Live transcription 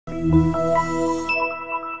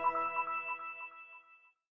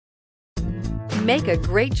Make a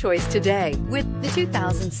great choice today with the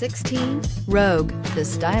 2016 Rogue. The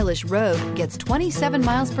stylish Rogue gets 27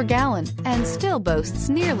 miles per gallon and still boasts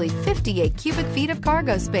nearly 58 cubic feet of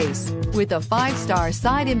cargo space. With a 5-star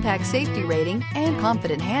side impact safety rating and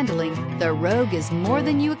confident handling, the Rogue is more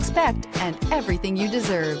than you expect and everything you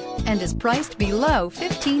deserve, and is priced below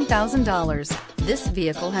 $15,000. This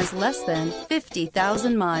vehicle has less than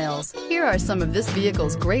 50,000 miles. Here are some of this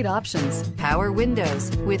vehicle's great options: power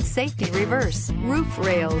windows with safety reverse, roof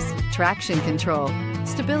rails, traction control,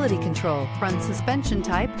 stability control, front suspension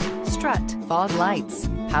type, strut, fog lights,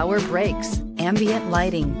 power brakes, ambient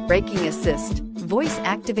lighting, braking assist, voice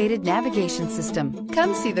activated navigation system.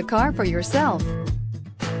 Come see the car for yourself.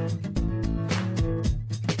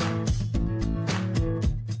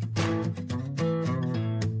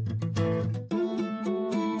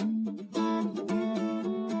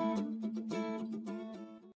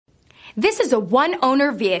 This is a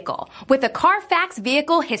one-owner vehicle with a CARFAX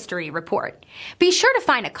Vehicle History Report. Be sure to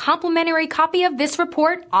find a complimentary copy of this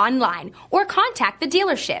report online or contact the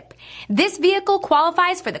dealership. This vehicle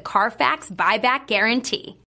qualifies for the CARFAX Buyback Guarantee.